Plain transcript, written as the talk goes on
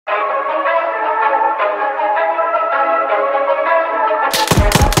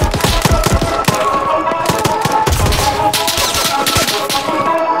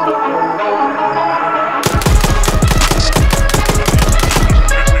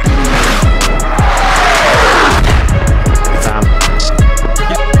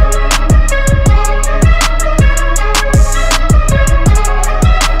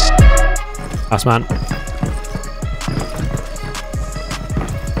Last man.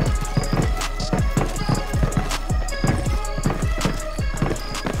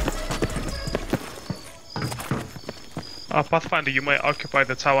 Pathfinder, you may occupy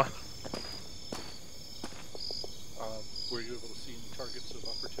the tower. Were you able to see any targets of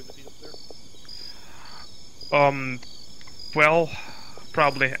opportunity up there? Well,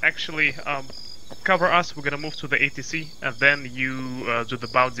 probably. Actually, cover us, we're gonna move to the ATC, and then you do the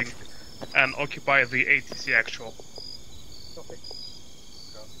bounding and occupy the ATC actual. Okay.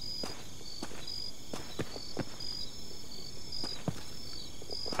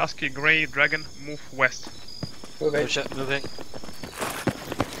 Husky, Grey, Dragon, move west. Moving. Moving.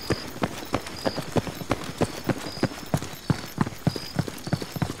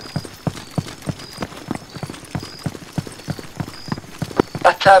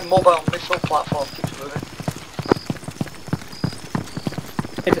 That mobile missile platform keeps moving.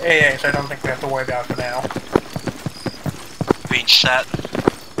 It's AA, so I don't think we have to worry about it for now. Green set.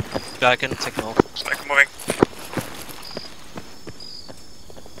 Dragon, taking off. Snake moving.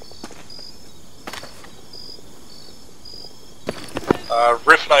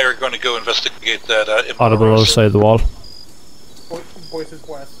 Riff and I are going to go investigate that. Audible other side of the wall. Voices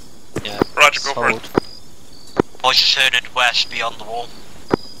west. Yeah. Roger, go for it. Voices heard west beyond the wall.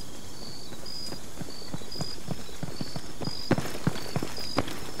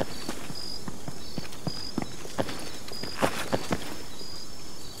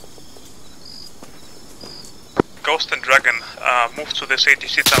 Ghost and Dragon, move to this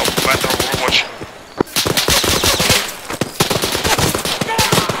ATC tower, provide our overwatch.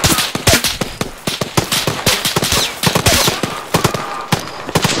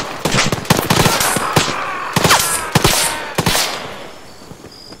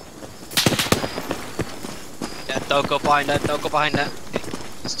 Yeah, don't go behind that, don't go behind that.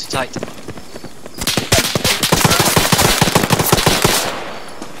 It's too tight.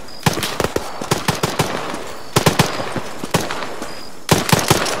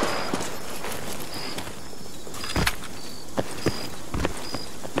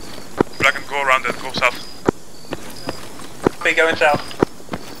 Dragon, go around and go south. We going south.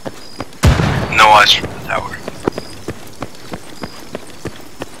 No eyes from the tower.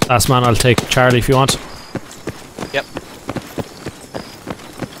 Last man, I'll take Charlie if you want. Yep.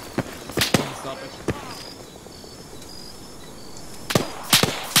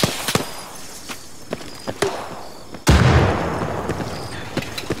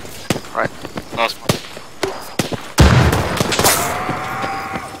 Right. Last one.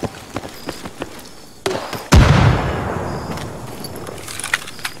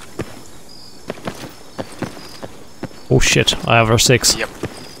 Oh shit, I have R6. Yep.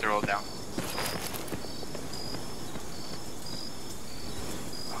 They're all down.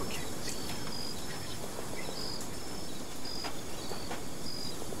 Okay.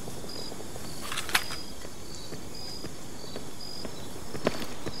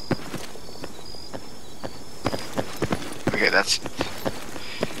 Okay, that's it.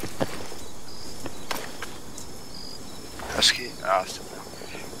 Husky. Ah, still down.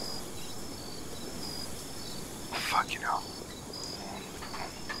 Fucking hell.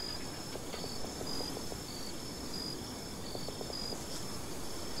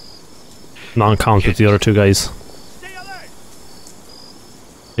 Non-count with the other two guys. I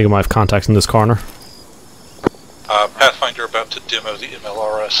think I might have contacts in this corner. Pathfinder about to demo the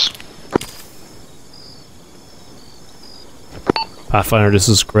MLRS. Pathfinder, this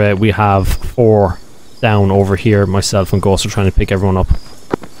is great. We have 4 down over here. Myself and Ghost are trying to pick everyone up.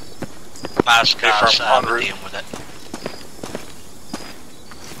 Mask cars, en route. dealing with it.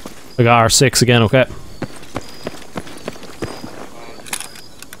 I got R6 again, okay.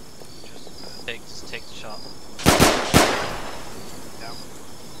 Just take the shot.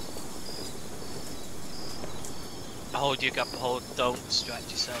 Hold your gap, hold, don't distract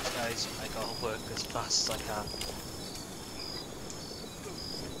yourselves guys. I gotta work as fast as I can.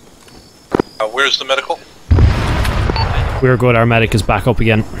 Where's the medical? We're good, our medic is back up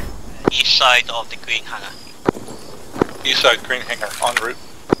again. East side of the green hangar. East side green hangar, en route.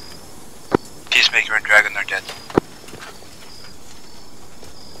 Peacemaker and Dragon are dead.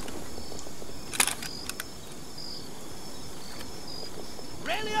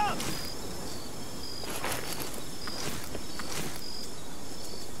 Rally up!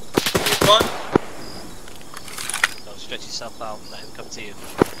 One. Don't stretch yourself out and let him come to you.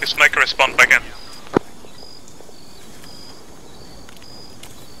 This make a respond back in.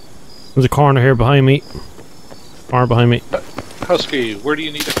 There's a corner here behind me. Corner behind me. Husky, where do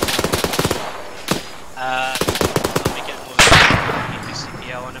you need it? Let me get one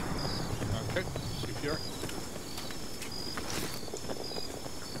CPO on him. Okay.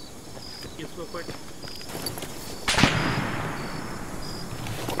 east real quick.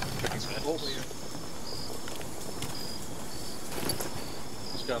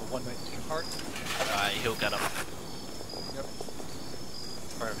 He's got 119 heart. Alright, he'll get up. Yep.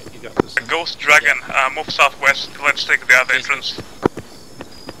 Alright, you got this. Then. Ghost Dragon, move southwest. Let's take the other entrance.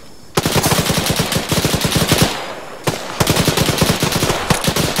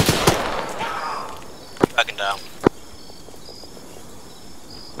 Dragon down.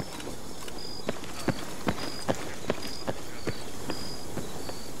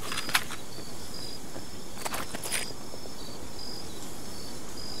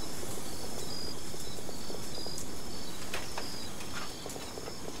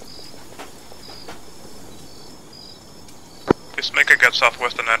 Peacemaker, get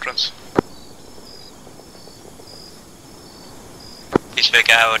southwestern entrance.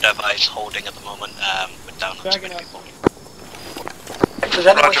 Peacemaker, I would advise holding at the moment. We're down on too many people. If there's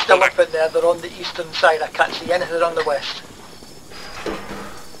anyone Roger, still holding. up in there, they're on the eastern side. I can't see anything on the west.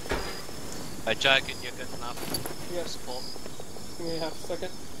 Dragon, you're good enough. Yes. Support. Give me half a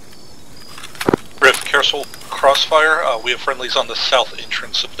second. Riff, careful crossfire. We have friendlies on the south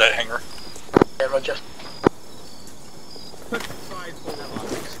entrance of that hangar. Yeah, Roger.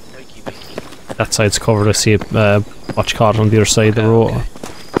 Wakey, wakey. That side's covered. I see what you call it on the other side of the road.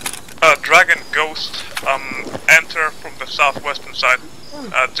 Dragon, Ghost, enter from the southwestern side.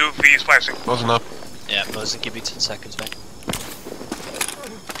 Do V slicing. Wasn't up. Yeah, Mosin, give me 10 seconds, mate.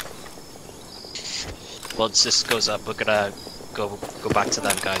 Once this goes up, we're gonna go back to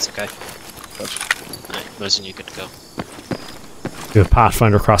them guys, okay? Alright, Mosin, you're good to go. We have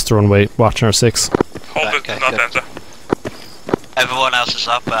Pathfinder across the runway, watching our 6. Hold Right, it, okay, not good. enter. Everyone else is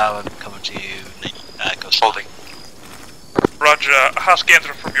up, I'm coming to you, Ghost. Holding. Roger, Husky,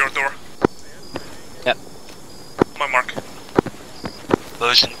 enter from your door. Yep. My mark.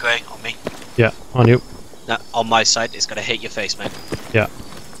 Mosin, Grey, on me. Yeah, on you. No, on my side, it's gonna hit your face, mate. Yeah.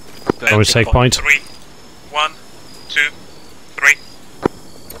 Grey, Always take point. 3, 1, 2, 3.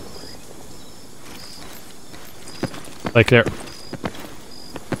 Like clear.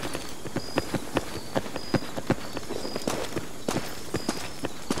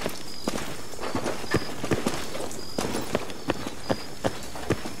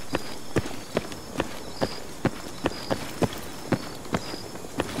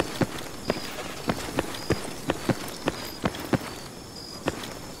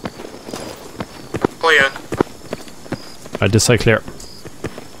 Clear. Right, this side clear.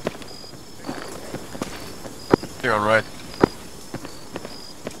 You're on right.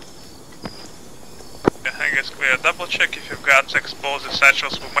 The hangar's clear. Double check if you've got exposed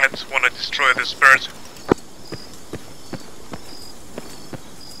satchels. We might want to destroy this bird.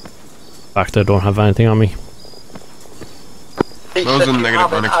 Fact, I don't have anything on me. He Those said are you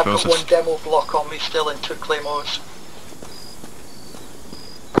negative haven't. I've got explosives. one demo block on me still in 2 claymores.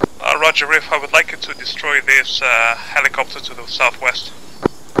 Roger, Riff, I would like you to destroy this helicopter to the southwest.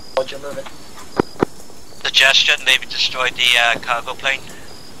 Roger, moving. Suggestion, maybe destroy the cargo plane.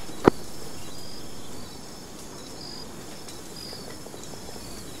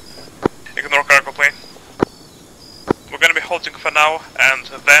 Ignore cargo plane. We're gonna be holding for now, and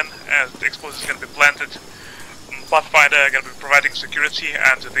then, as the explosives gonna be planted, Pathfinder are gonna be providing security,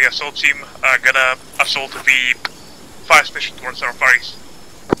 and the assault team are gonna assault the fire station towards our far east.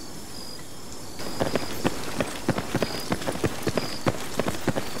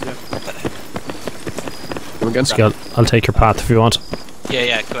 I'm against Yeah, I'll take your path if you want.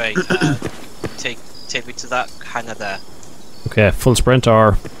 Yeah, great. Take me to that hangar there. Okay, full sprint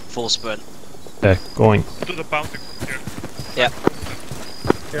or... Full sprint. Okay, going. Do the bouncing from here. Yep.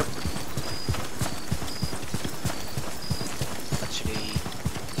 Yep. Actually,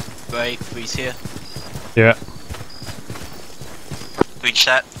 Grey, freeze here. Yeah. Green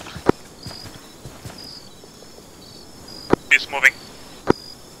set. He's moving.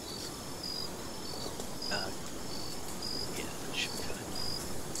 Yeah, that should be fine.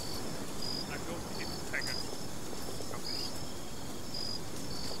 Go to the hangar.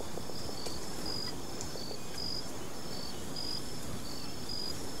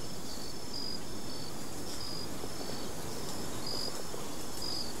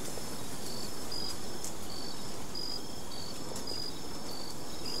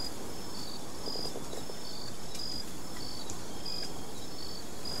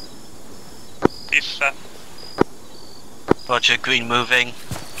 He's set. Roger, green moving.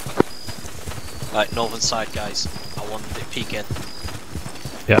 Right, northern side, guys. I want the peek in.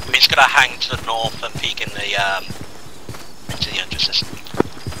 Yeah. Green's gonna hang to the north and peek in the into the engine system.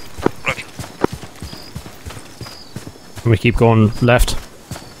 Roger. Can we keep going left?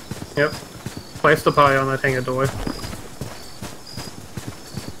 Yep. Place the pie on that hangar door.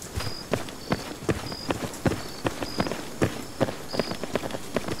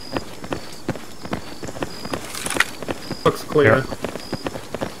 Looks clear. Here.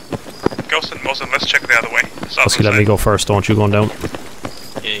 Ghost and Mosin, let's check the other way. Husky, let me go first, don't you going down.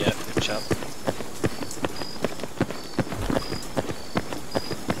 Yeah, good job.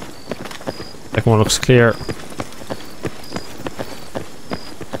 Second one looks clear.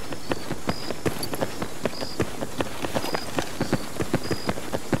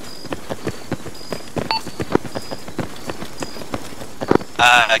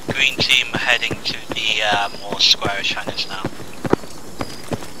 Green team heading to the more squarish hangars now.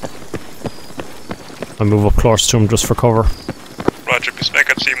 I move up close to him just for cover. Roger,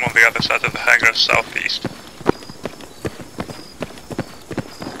 Peacemaker team on the other side of the hangar, southeast.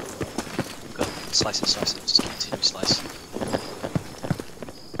 Go, slice it, just continue slice.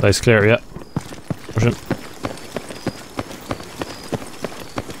 Nice clear, yeah. Push it.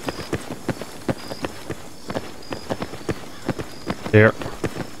 Here.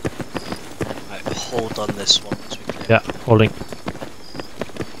 Right, hold on this one as we clear. Yeah, holding.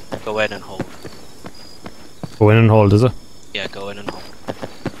 Go in and hold. Go in and hold, is it? Yeah, go in and hold.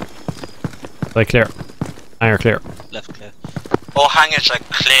 Right, clear. Hangar clear. Left clear. All hangars are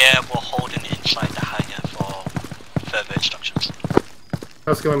clear, we're holding inside the hangar for further instructions.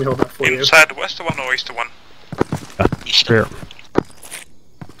 Husky, let me hold that for you. Inside west to one or east to one? Yeah, Eastern. clear.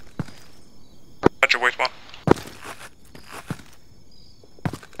 Roger, wait one.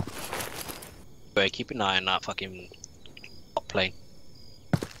 Wait, keep an eye on that fucking plane.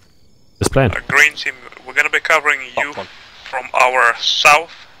 This plane. Green team, we're gonna be covering you one. from our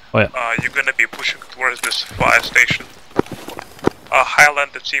south. Oh yeah. You're gonna be pushing towards this fire station.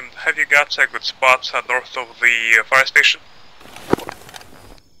 Highlander team, have you got a good spot north of the fire station?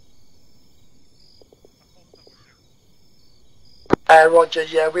 Roger,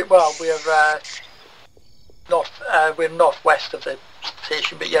 yeah, we're northwest of the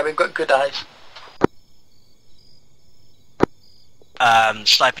station, but yeah, we've got good eyes.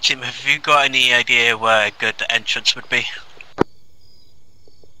 Sniper team, have you got any idea where a good entrance would be?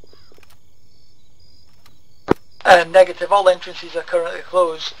 Negative, all entrances are currently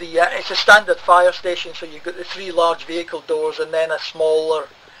closed. It's a standard fire station, so you've got the 3 large vehicle doors and then a smaller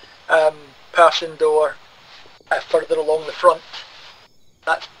person door further along the front.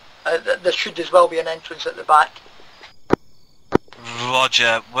 There should as well be an entrance at the back.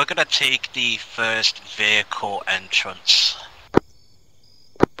 Roger, we're gonna take the first vehicle entrance.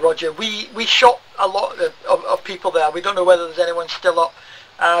 Roger, we shot a lot of people there. We don't know whether there's anyone still up.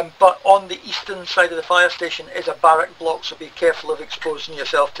 But on the eastern side of the fire station is a barrack block, so be careful of exposing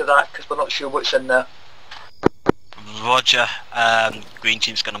yourself to that, because we're not sure what's in there. Roger, green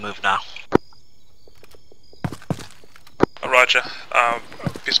team's gonna move now. Roger,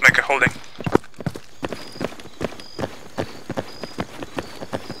 Peacemaker holding.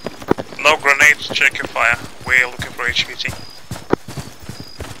 No grenades, check your fire. We're looking for HVT.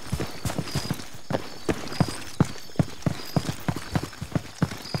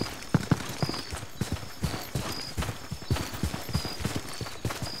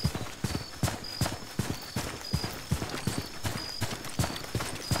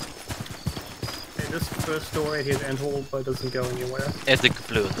 This first door right here is end hold, but it doesn't go anywhere. The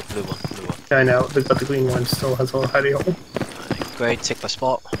blue one. Yeah, I know, but the green one still has a hidey hole. Great, take my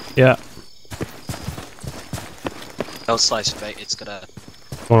spot. Yeah. Don't slice it, mate, it's gonna...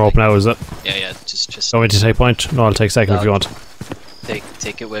 Won't open now, is it? Yeah, just... Don't want me to take point? No, I'll take second if you want.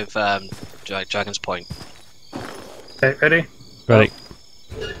 Take it with Dragon's Point. Okay, ready? Ready.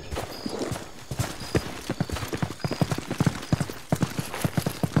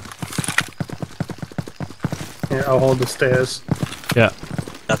 Yeah, I'll hold the stairs. Yeah.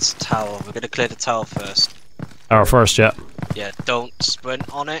 That's tower, we're gonna clear the tower first. Our first, yeah. Yeah, don't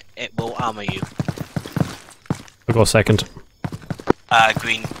sprint on it, it will armor you. I'll go second.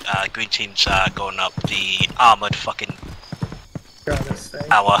 Green team's going up the armored fucking Thing.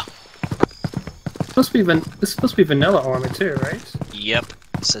 tower. It's supposed to be vanilla armor too, right? Yep,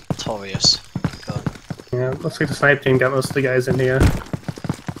 it's a Taurus. Yeah, looks like the sniper team got most of the guys in here.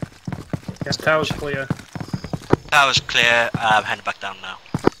 Yeah, tower's clear. Tower's clear, heading back down now.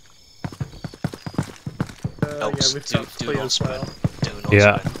 Yeah, we've got clear not as well. Do not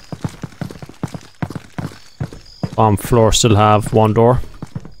Yeah. sprint. Bomb floor still have one door.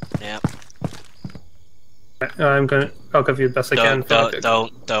 Yeah. I'll give you the best I can.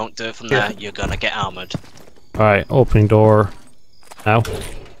 Don't do it from there, you're gonna get armored. Alright, opening door now.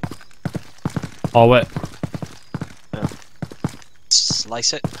 All wet.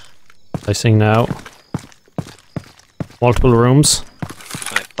 Slice it. Slicing now. Multiple rooms.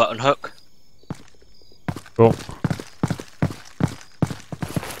 Right, button hook. Go.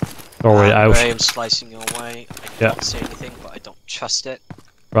 Doorway out. I'm slicing your way. I can't see anything, but I don't trust it.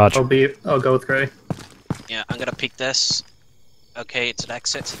 Roger. I'll go with Gray. Yeah, I'm gonna peek this. Okay, it's an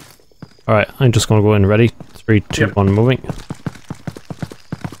exit. Alright, I'm just gonna go in. Ready? 3, 2, 1, moving.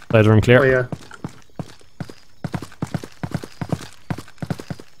 Side of the room clear. Oh yeah.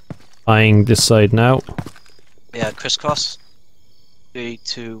 Eyeing this side now. Yeah, crisscross. 3,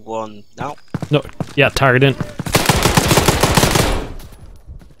 2, 1, now. No, yeah, target in.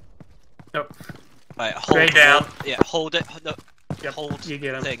 Nope. Right, hold Gray it. down. Yeah, hold it. No, Yep, hold you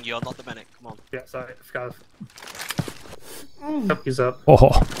get him. thing. You're not the medic. Come on. Yeah, sorry, I forgot. Yep, he's up. Oh,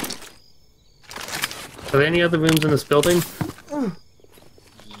 Are there any other rooms in this building?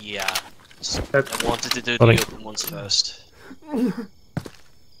 Yeah. That's I wanted to do Sorry. the open ones first.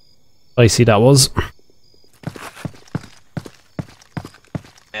 I see that was.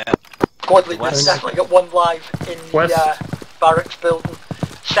 Yeah. Squad leader, West. definitely got one live in the West. barracks building.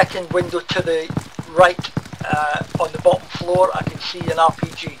 Second window to the right on the bottom floor, I can see an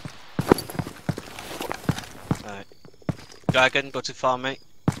RPG. Right. Dragon, go too far, mate.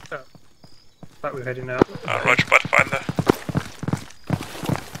 Thought we were heading out. Roger, Pathfinder.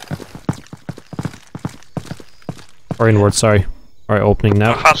 Or inward, sorry. Alright, opening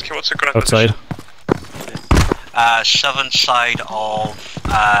now. Husky, what's the current Outside. position? Southern side of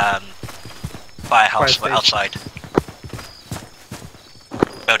firehouse. Fire We're outside.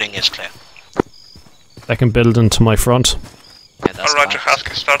 Building is clear. Second building to my front. Yeah, that's Roger, fine.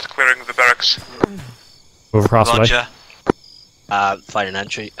 Husky, start clearing the barracks. Move across the way. Roger. Find an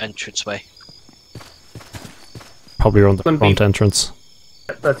entranceway. Probably around the Gonna be- front entrance.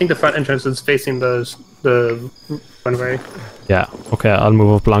 I think the front entrance is facing the runway. Yeah, okay, I'll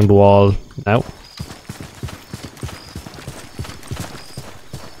move up along the wall now.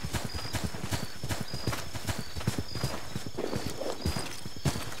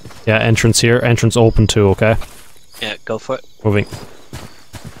 Yeah, entrance here. Entrance open too, okay? Yeah, go for it. Moving.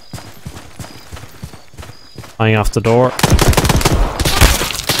 Eyeing off the door.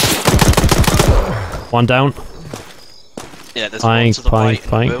 One down. Yeah, there's Fine, one to the fine, right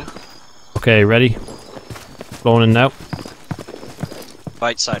fine. in the room. Okay, ready? Going in now.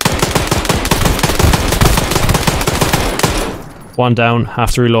 Right side. One down,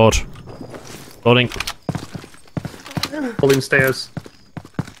 have to reload. Loading. Holding stairs.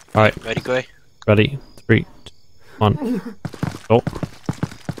 Alright, Ready, Gray? ready. 3, 2, 1. Go.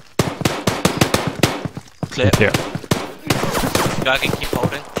 Clear. Clear. Dragon, keep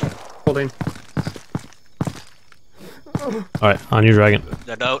holding. Holding. Alright, on your dragon.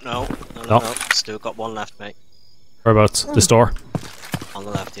 No. No. Still got one left, mate. Whereabouts? This door? On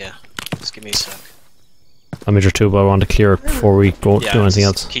the left, yeah. Just give me a sec. I'm Major 2, but I want to clear it before we go Yeah, do anything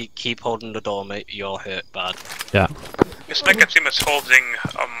just else. Keep holding the door, mate. You're hurt bad. Yeah. This mega team is holding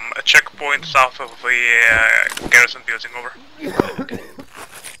a checkpoint south of the garrison building, over.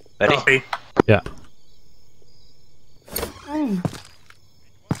 Ready? Copy. Yeah.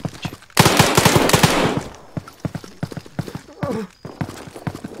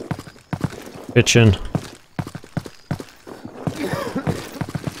 Kitchen.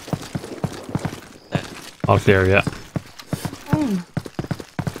 All clear, yeah.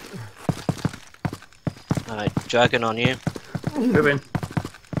 Alright, Dragon on you. Moving.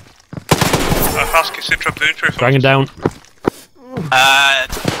 Husky, sit up the entry. Dragon down.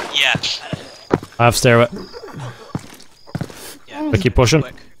 Yeah. I have stairway. Yeah. I keep pushing.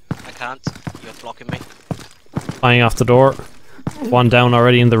 Quick. I can't. You're blocking me. Eyeing off the door. One down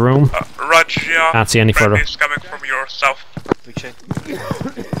already in the room. Roger. Can't see any further. Friendlies coming from your south. Reaching.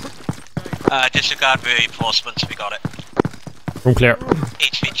 Disregard reinforcements, we got it. Room clear.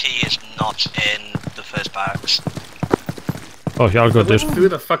 HVT is not in the first barracks. Oh, y'all good, dude. Through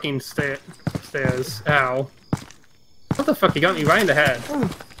the fucking stairs. Ow. What the fuck? You got me right in the head.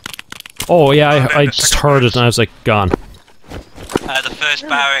 Oh, yeah, I just heard it and I was like, gone. The first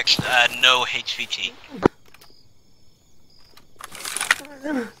barracks, no HVT.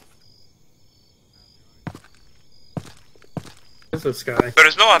 Where's this guy? There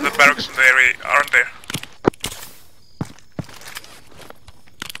is no other barracks in the area, aren't there?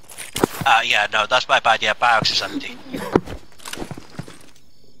 Yeah, no, that's my bad. Yeah, barracks is empty.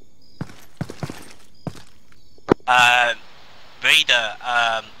 Raider,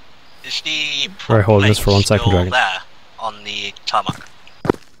 is the Right, hold this for 1 second, still Dragon. there on the tarmac?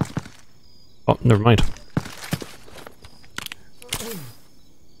 Oh, never mind.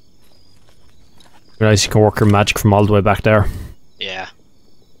 Realize you can work your magic from all the way back there. Yeah.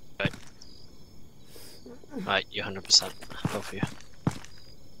 Right. Right, you're 100%. Both of you.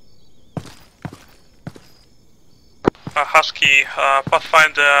 Husky,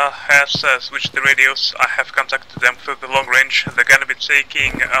 Pathfinder has switched the radios. I have contacted them through the long range. They're gonna be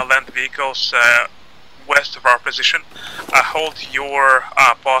taking land vehicles west of our position. Hold your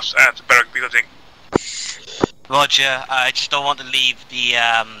post at the barrack building. Roger, I just don't want to leave the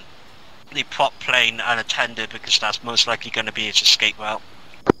prop plane unattended because that's most likely going to be its escape route.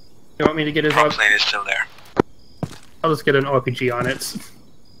 You want me to get his Prop plane is still there. I'll just get an RPG on it.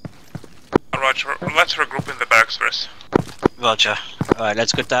 Roger, let's regroup in the barracks first. Roger. Alright,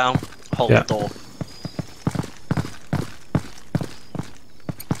 let's go down. Hold the door.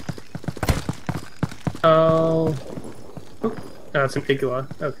 Oh. No, it's an Igua.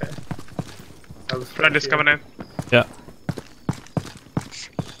 Okay. Friendly's coming in. Yeah.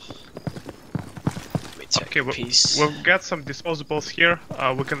 Okay, we've got some disposables here.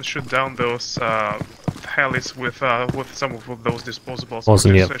 We can shoot down those helis with some of those disposables.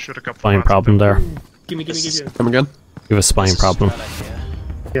 Wasn't yet. Spine problem there. Gimme. Come again? You have a spine problem.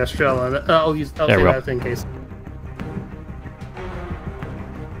 Yeah, Strela. I'll use that in case.